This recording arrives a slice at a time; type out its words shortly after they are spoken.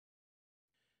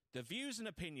The views and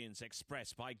opinions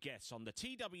expressed by guests on the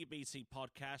TWBC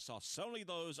podcast are solely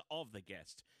those of the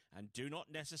guest and do not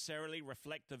necessarily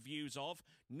reflect the views of,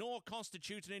 nor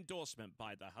constitute an endorsement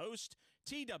by the host,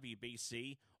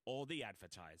 TWBC, or the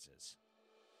advertisers.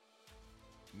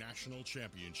 National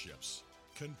championships,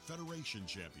 Confederation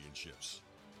championships,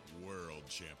 world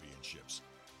championships,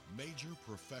 major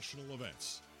professional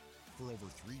events. For over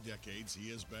 3 decades,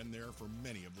 he has been there for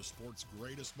many of the sport's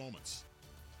greatest moments.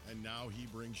 And now he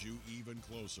brings you even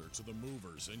closer to the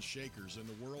movers and shakers in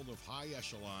the world of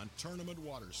high-echelon tournament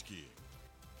water skiing.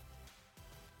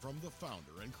 From the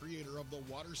founder and creator of the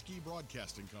Water Ski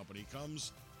Broadcasting Company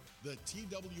comes the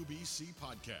TWBC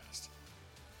Podcast.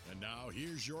 And now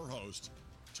here's your host,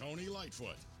 Tony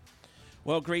Lightfoot.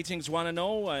 Well, greetings one and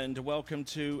all, and welcome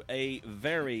to a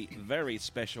very, very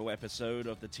special episode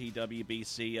of the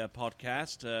TWBC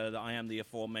podcast. I am the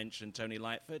aforementioned Tony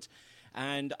Lightfoot,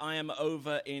 and I am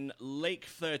over in Lake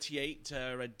 38,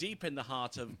 deep in the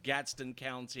heart of Gadsden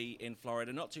County in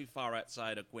Florida, not too far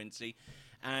outside of Quincy.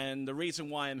 And the reason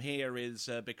why I'm here is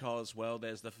because, well,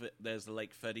 there's the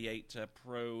Lake 38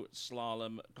 Pro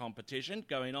Slalom competition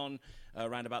going on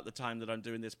around about the time that I'm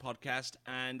doing this podcast,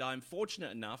 and I'm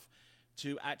fortunate enough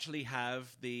to actually have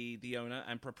the owner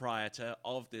and proprietor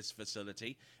of this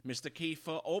facility, Mr. Keith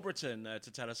Albritton,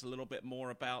 to tell us a little bit more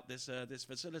about this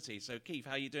facility. So, Keith,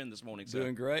 how are you doing this morning, sir?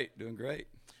 Doing great.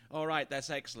 All right, that's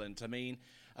excellent. I mean,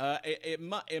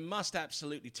 it must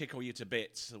absolutely tickle you to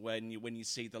bits when you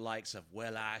see the likes of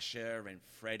Will Asher and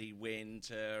Freddie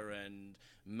Winter and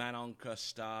Manon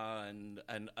Costa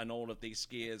and all of these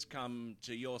skiers come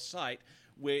to your site,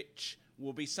 which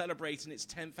will be celebrating its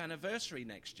 10th anniversary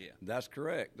next year. That's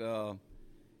correct.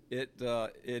 It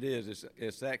is.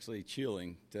 It's actually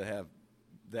chilling to have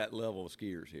that level of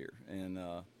skiers here, and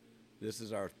this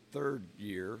is our 3rd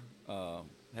year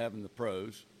having the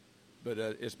pros, but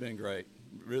it's been great.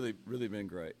 Really been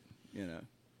great. You know.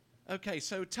 Okay,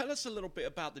 so tell us a little bit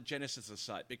about the genesis of the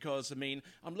site, because I mean,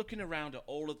 I'm looking around at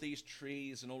all of these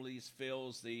trees and all of these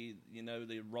fields, the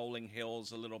rolling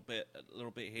hills a little bit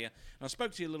here. And I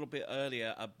spoke to you a little bit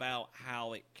earlier about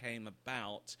how it came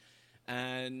about,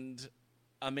 and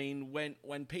I mean,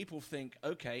 when people think,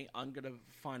 okay, I'm going to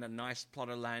find a nice plot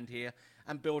of land here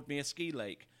and build me a ski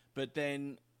lake, but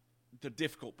then the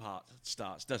difficult part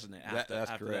starts, doesn't it?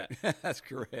 That's correct. That. That's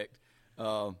correct.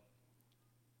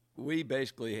 We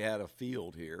basically had a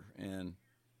field here, and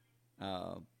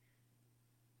I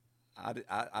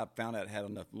found out it had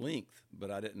enough length,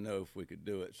 but I didn't know if we could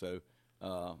do it. So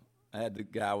I had the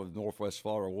guy with Northwest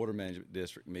Florida Water Management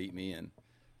District meet me, and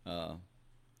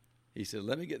he said,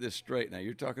 "Let me get this straight. Now,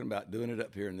 you're talking about doing it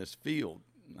up here in this field."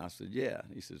 And I said, "Yeah."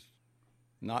 He says,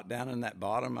 "Not down in that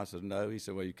bottom?" I said, "No." He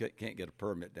said, "Well, you can't get a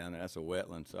permit down there. That's a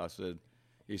wetland." So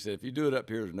he said, "If you do it up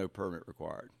here, there's no permit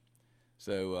required."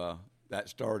 So that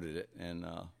started it, and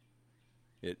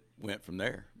it went from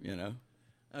there, you know.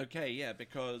 Okay, yeah,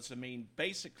 because I mean,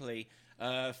 basically,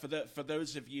 for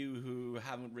those of you who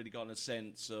haven't really gotten a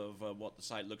sense of what the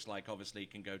site looks like, obviously you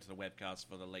can go to the webcast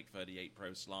for the Lake 38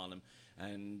 Pro Slalom,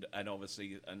 and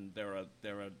obviously, and there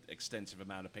are extensive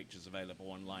amount of pictures available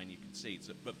online. You can see.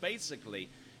 So, but basically,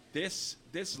 this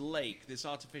lake, this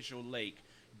artificial lake,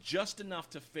 just enough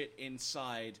to fit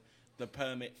inside the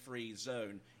permit-free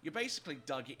zone. You basically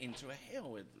dug it into a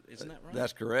hill, isn't that right?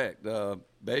 That's correct.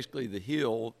 Basically, the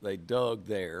hill, they dug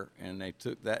there, and they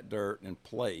took that dirt and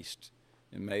placed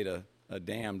and made a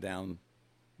dam down,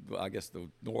 I guess, the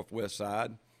northwest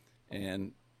side,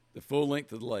 and the full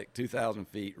length of the lake, 2,000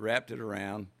 feet, wrapped it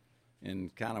around,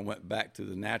 and kind of went back to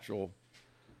the natural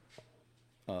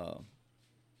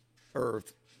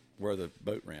earth where the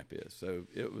boat ramp is. So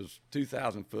it was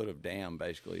 2,000 foot of dam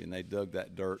basically, and they dug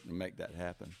that dirt and make that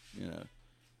happen, you know.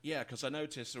 Yeah, because I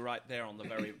noticed right there on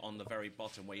the very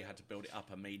bottom where you had to build it up.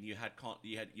 I mean, you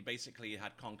basically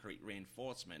had concrete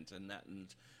reinforcement, and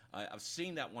I've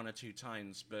seen that 1 or 2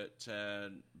 times, but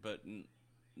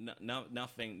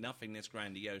nothing this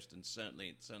grandiose, and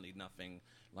certainly nothing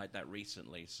like that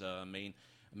recently. So I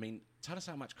mean, tell us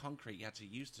how much concrete you had to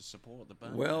use to support the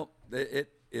berm. Well, it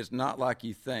is not like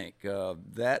you think.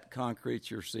 That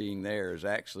concrete you're seeing there is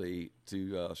actually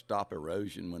to stop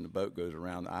erosion when the boat goes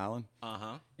around the island.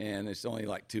 Uh-huh. And it's only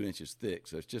like 2 inches thick,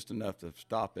 so it's just enough to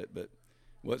stop it. But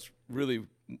what's really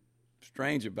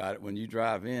strange about it, when you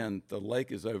drive in, the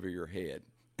lake is over your head.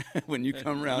 When you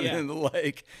come around in the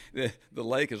lake, the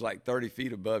lake is like 30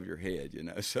 feet above your head, you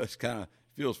know. So it's kind of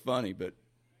feels funny, but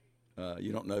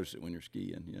you don't notice it when you're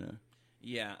skiing, you know.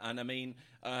 Yeah, and I mean,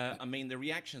 the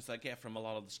reactions I get from a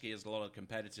lot of the skiers, a lot of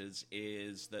competitors,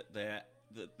 is that they're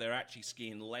they're actually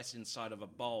skiing less inside of a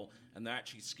bowl, and they're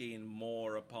actually skiing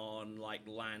more upon like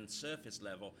land surface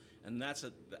level, and that's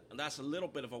a little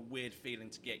bit of a weird feeling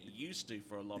to get used to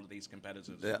for a lot of these competitors.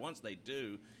 Yeah. Once they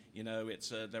do,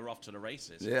 it's they're off to the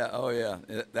races. Yeah, oh yeah,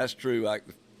 that's true. Like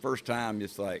the first time,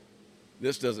 it's like,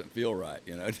 this doesn't feel right.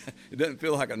 It doesn't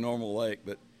feel like a normal lake,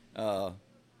 but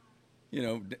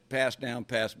pass down,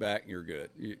 pass back, and you're good.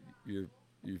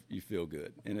 You feel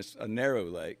good, and it's a narrow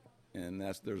lake, and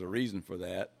there's a reason for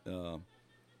that.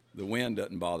 The wind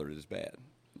doesn't bother it as bad.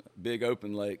 Big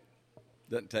open lake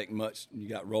doesn't take much. You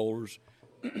got rollers,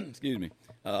 excuse me,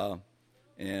 so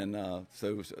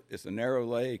it's a narrow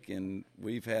lake, and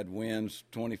we've had winds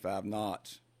 25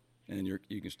 knots, and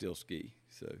you can still ski.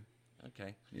 So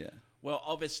okay, yeah. Well,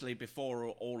 obviously, before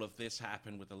all of this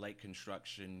happened with the lake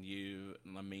construction, you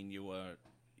were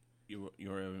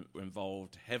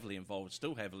heavily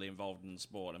involved in the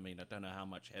sport. I mean, I don't know how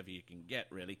much heavier you can get,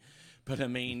 really, but I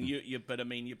mean,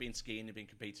 you've been skiing, you've been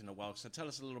competing a while. So tell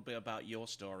us a little bit about your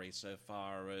story so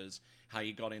far as how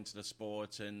you got into the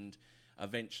sport, and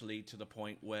eventually to the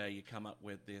point where you come up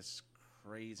with this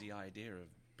crazy idea of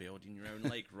building your own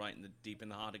lake right deep in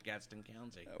the heart of Gadsden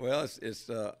County. Well, it's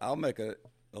I'll make a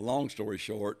long story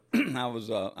short.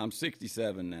 I'm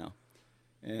 67 now.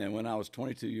 And when I was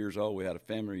 22 years old, we had a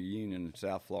family reunion in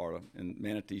South Florida in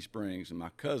Manatee Springs, and my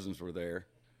cousins were there,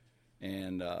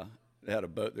 and they had a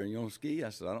boat there. You want to ski? I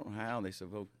said, I don't know how. And they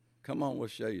said, well, come on, we'll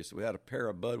show you. So we had a pair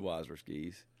of Budweiser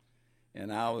skis,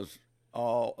 and I was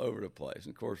all over the place.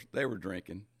 And, of course, they were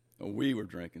drinking, or we were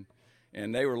drinking,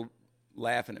 and they were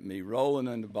laughing at me, rolling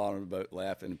in the bottom of the boat,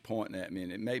 laughing and pointing at me,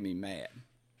 and it made me mad.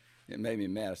 I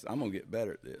said, I'm going to get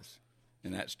better at this.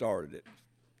 And that started it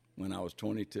when I was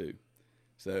 22.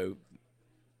 So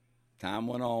time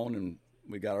went on, and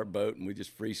we got our boat, and we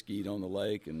just free skied on the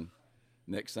lake. And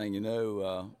next thing you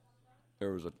know,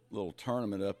 there was a little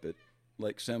tournament up at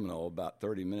Lake Seminole, about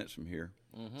 30 minutes from here,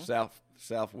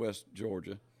 southwest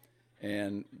Georgia.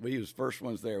 And we was first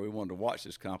ones there. We wanted to watch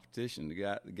this competition. The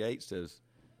guy at the gate says,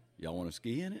 y'all want to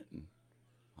ski in it? And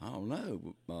I don't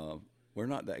know. We're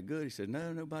not that good. He said,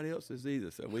 no, nobody else is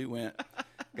either. So we went. A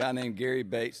guy named Gary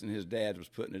Bates and his dad was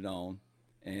putting it on.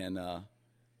 And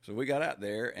so we got out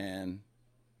there, and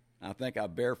I think I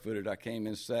barefooted. I came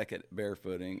in second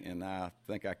barefooting, and I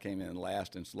think I came in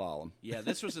last in slalom. Yeah,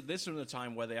 this was the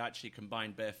time where they actually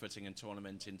combined barefooting and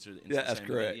tournament into yeah, that's the same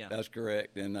correct. Day, yeah. That's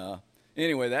correct. And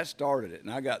anyway, that started it,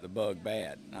 and I got the bug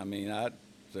bad. I mean,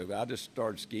 so I just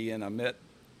started skiing. I met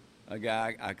a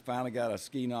guy. I finally got a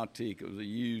ski nautique. It was a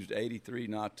used '83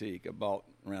 nautique I bought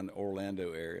around the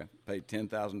Orlando area. Paid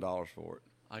 $10,000 for it.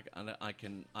 I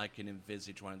can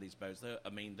envisage one of these boats. They're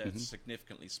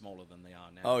significantly smaller than they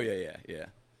are now. Oh yeah.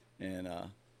 And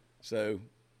so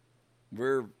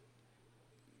we're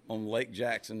on Lake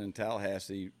Jackson in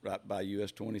Tallahassee, right by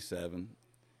US 27,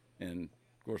 and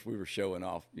of course we were showing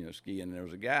off, skiing. And there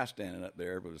was a guy standing up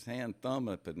there with his hand thumb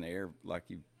up in the air, like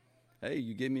hey,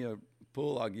 you give me a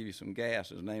pull, I'll give you some gas.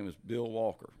 His name was Bill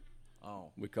Walker.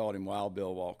 Oh, we called him Wild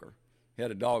Bill Walker. He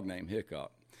had a dog named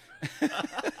Hickok.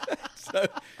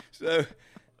 So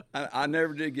I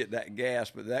never did get that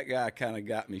gas, but that guy kind of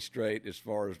got me straight as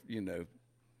far as,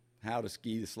 how to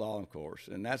ski the slalom course.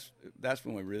 And that's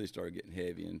when we really started getting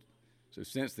heavy. And so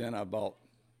since then I bought,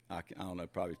 I don't know,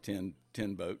 probably 10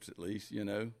 boats at least,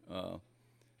 and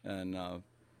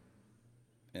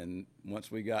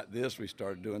once we got this, we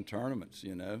started doing tournaments,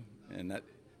 and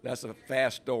that's a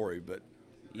fast story, but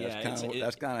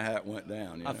that's kind of how it went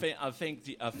down. I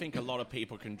think a lot of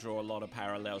people can draw a lot of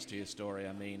parallels to your story.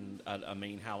 I mean,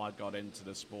 how I got into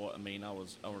the sport. I mean, I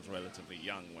was relatively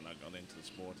young when I got into the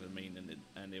sport. I mean,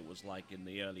 and it was like in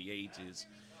the early '80s.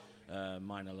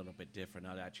 Mine a little bit different.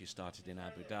 I'd actually started in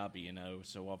Abu Dhabi,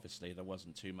 so obviously there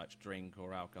wasn't too much drink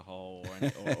or alcohol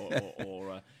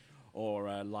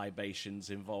or libations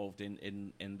involved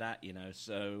in that,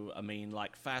 So I mean,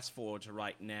 like fast forward to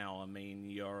right now. I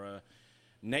mean,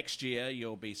 next year,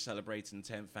 you'll be celebrating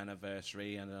 10th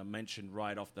anniversary, and I mentioned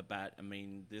right off the bat, I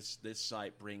mean, this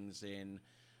site brings in,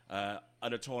 at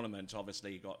a tournament,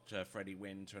 obviously, you got Freddie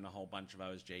Winter and a whole bunch of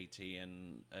others, JT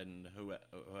and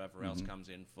whoever else comes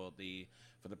in for the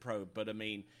pro. But I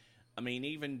mean,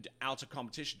 even out of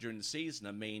competition during the season,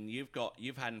 I mean,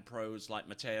 you've had pros like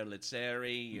Matteo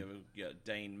Lizzeri, you've got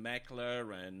Dane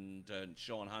Meckler and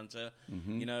Sean Hunter,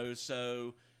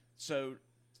 so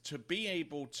to be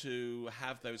able to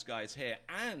have those guys here,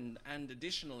 and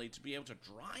additionally to be able to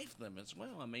drive them as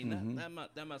well. I mean,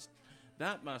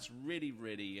 that must really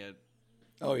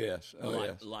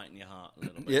lighten your heart a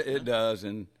little bit. Yeah, it does.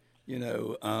 And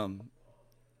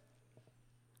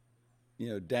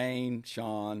Dane,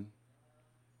 Sean,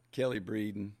 Kelly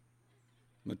Breeden,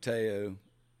 Mateo,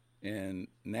 and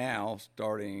now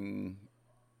starting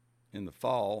in the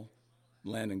fall,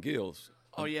 Landon Gills.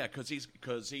 Oh yeah, because he's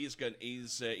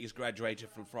graduated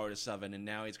from Florida Southern, and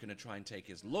now he's going to try and take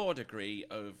his law degree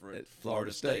over at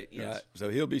Florida State. Yes. Right. So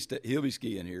he'll be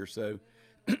skiing here. So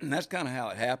that's kind of how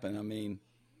it happened. I mean,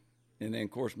 and then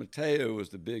of course Mateo was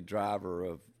the big driver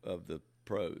of the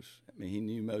pros. I mean, he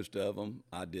knew most of them.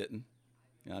 I didn't.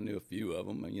 I knew a few of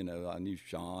them. You know, I knew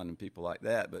Sean and people like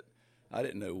that, but I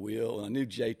didn't know Will. And I knew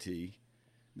JT.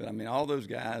 But I mean, all those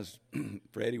guys,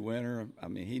 Freddie Winter. I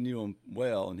mean, he knew them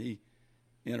well, and he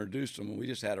introduced them. We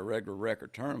just had a regular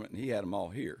record tournament, and he had them all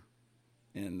here,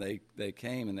 and they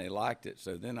came and they liked it.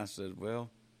 So then I said, well,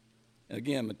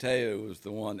 again, Mateo was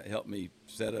the one that helped me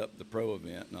set up the pro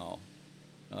event and all.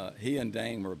 He and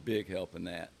Dane were a big help in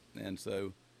that, and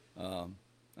so I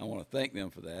want to thank them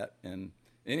for that. And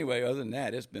anyway, other than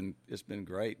that, it's been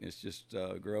great. It's just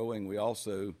growing. We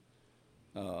also,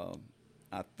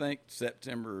 I think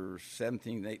September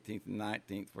 17th, 18th, and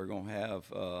 19th, we're going to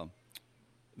have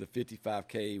the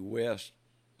 55K West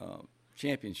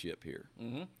championship here,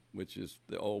 which is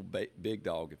the old big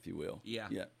dog, if you will. Yeah.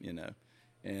 Yeah, you know.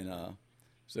 And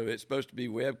so it's supposed to be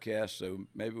webcast, so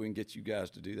maybe we can get you guys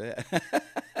to do that.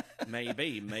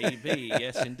 Maybe.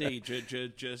 Yes, indeed.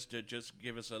 Just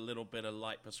give us a little bit of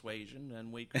light persuasion,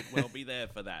 and we could well be there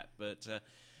for that.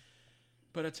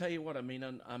 But I tell you what, I'm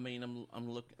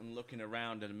looking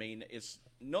around, and I mean, it's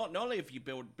not only if you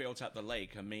built up the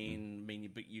lake.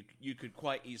 But you could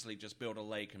quite easily just build a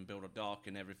lake and build a dock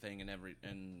and everything,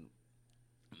 and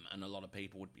a lot of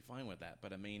people would be fine with that.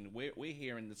 But I mean, we're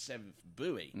here in the 7th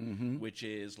buoy, which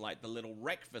is like the little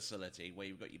rec facility where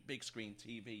you've got your big screen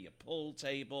TV, your pool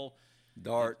table,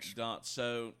 darts.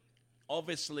 So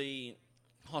obviously,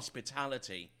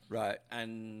 hospitality. Right.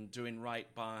 And doing right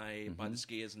by the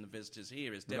skiers and the visitors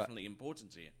here is definitely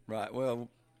important to you. Right. Well,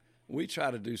 we try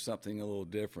to do something a little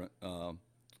different.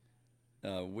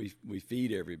 We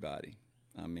feed everybody.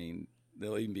 I mean,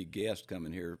 there'll even be guests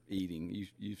coming here eating.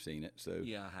 You've seen it. So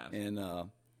yeah, I have. And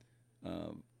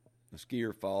the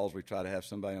skier falls. We try to have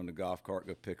somebody on the golf cart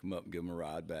go pick them up and give them a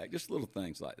ride back. Just little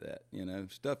things like that. You know,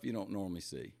 stuff you don't normally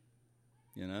see.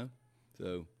 You know,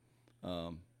 so.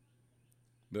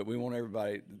 But we want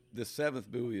everybody. The 7th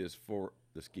buoy is for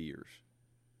the skiers,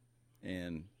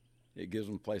 and it gives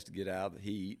them a place to get out of the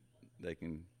heat.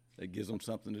 It gives them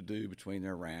something to do between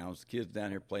their rounds. The kids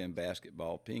down here playing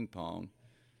basketball, ping pong,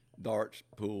 darts,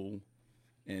 pool,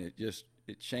 and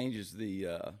it changes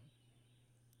the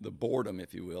boredom,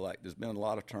 if you will. Like there's been a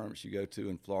lot of tournaments you go to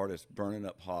in Florida. It's burning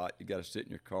up hot. You got to sit in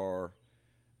your car.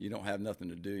 You don't have nothing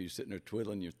to do. You're sitting there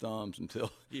twiddling your thumbs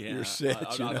until you're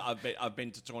set. I've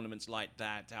been to tournaments like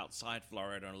that outside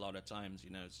Florida a lot of times, you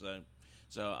know.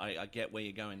 So I get where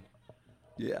you're going.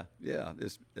 Yeah.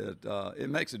 It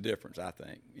makes a difference, I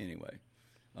think. Anyway,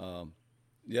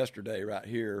 yesterday right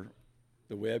here,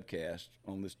 the webcast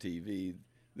on this TV.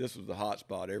 This was the hot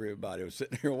spot. Everybody was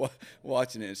sitting here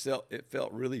watching it. It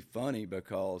felt really funny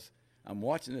because I'm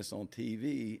watching this on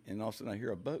TV, and all of a sudden I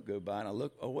hear a boat go by, and I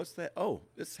look, oh, what's that? Oh,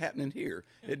 it's happening here.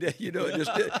 It just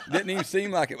didn't even seem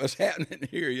like it was happening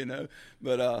here, you know.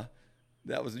 But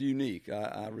that was unique.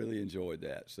 I really enjoyed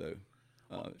that. So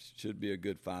it should be a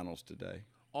good finals today.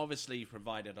 Obviously, you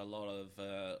provided a lot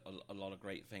of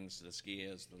great things to the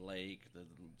skiers, the lake, the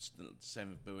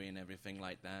 7th buoy, and everything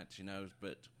like that, you know.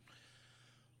 But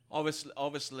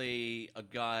obviously, a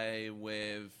guy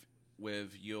with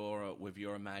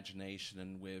your imagination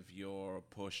and with your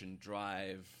push and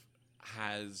drive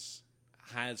has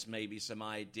maybe some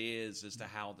ideas as to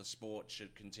how the sport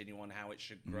should continue on, how it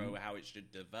should grow, how it should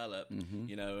develop,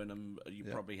 you know, and you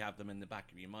probably have them in the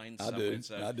back of your mind somewhere.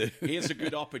 I do. Here's a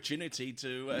good opportunity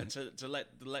to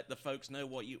let the folks know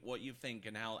what you think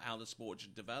and how the sport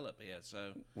should develop here.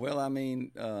 So, well, I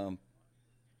mean,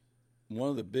 one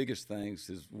of the biggest things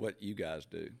is what you guys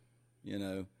do, you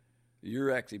know.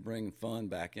 You're actually bringing fun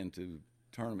back into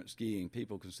tournament skiing.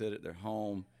 People can sit at their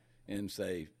home in,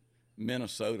 say,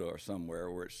 Minnesota or somewhere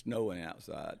where it's snowing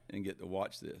outside and get to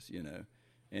watch this, you know.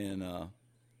 And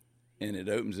it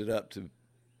opens it up to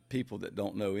people that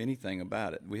don't know anything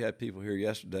about it. We had people here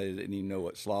yesterday that didn't even know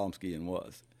what slalom skiing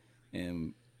was.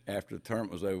 And after the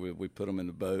tournament was over, we put them in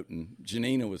the boat, and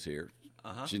Janina was here.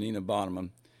 Janina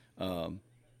Bonneman,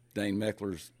 Dane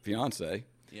Meckler's fiance.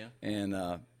 Yeah.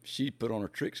 And she put on her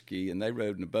trick ski, and they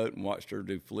rode in the boat and watched her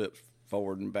do flips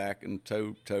forward and back and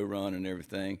toe run and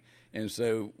everything. And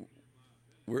so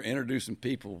we're introducing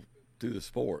people to the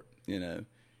sport, you know.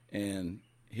 And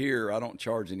here I don't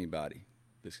charge anybody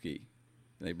to ski.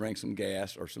 They bring some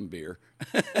gas or some beer,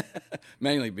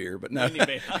 mainly beer, but no,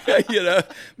 Mainly beer. you know.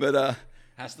 But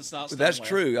has to start. that's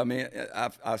true. I mean,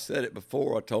 I've said it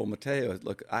before. I told Mateo,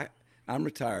 look, I'm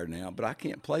retired now, but I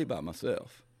can't play by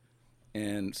myself,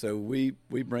 and so we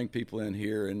bring people in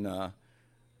here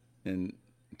and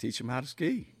teach them how to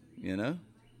ski, you know,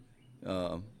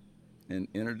 and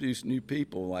introduce new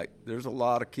people. Like there's a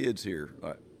lot of kids here.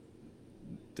 Like,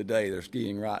 today they're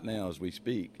skiing right now as we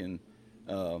speak, and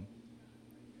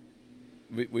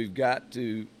we've got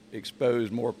to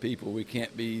expose more people. We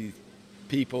can't be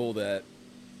people that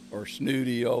are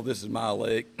snooty. Oh, this is my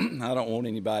lake. I don't want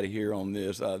anybody here on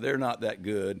this. They're not that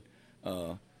good.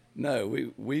 No,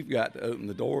 we've got to open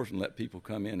the doors and let people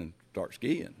come in and start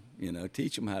skiing. You know,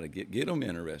 teach them how to get them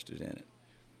interested in it.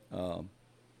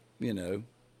 You know,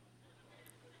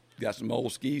 got some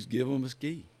old skis, give them a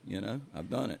ski. You know, I've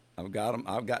done it. I've got them.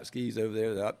 I've got skis over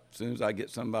there that as soon as I get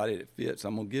somebody that fits,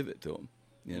 I'm gonna give it to them.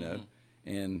 You know,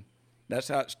 and that's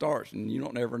how it starts. And you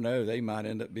don't ever know; they might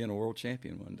end up being a world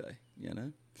champion one day. You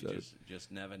know, so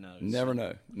just never know. Never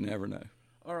know. Never know.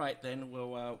 All right, then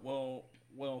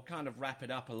we'll kind of wrap it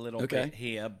up a little Okay. bit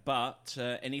here. But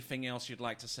anything else you'd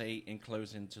like to say in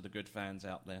closing to the good fans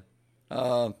out there?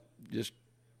 Just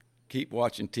keep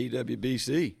watching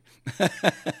TWBC.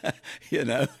 You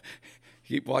know,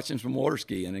 keep watching some water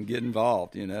skiing and get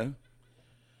involved. You know.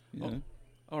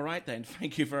 All right, then.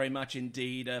 Thank you very much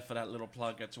indeed for that little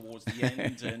plug towards the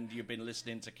end. And you've been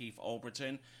listening to Keith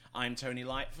Albritton. I'm Tony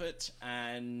Lightfoot.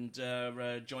 And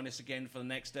join us again for the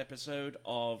next episode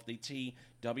of the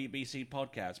TWBC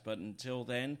podcast. But until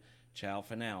then, ciao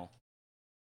for now.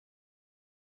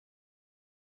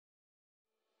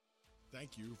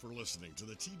 Thank you for listening to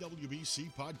the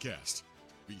TWBC podcast.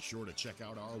 Be sure to check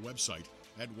out our website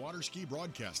at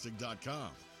waterskibroadcasting.com.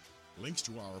 Links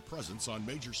to our presence on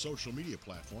major social media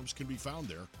platforms can be found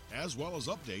there, as well as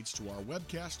updates to our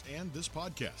webcast and this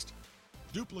podcast.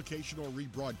 Duplication or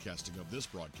rebroadcasting of this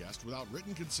broadcast without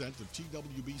written consent of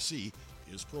TWBC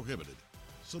is prohibited.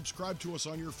 Subscribe to us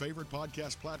on your favorite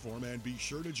podcast platform and be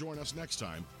sure to join us next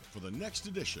time for the next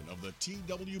edition of the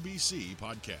TWBC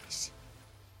podcast.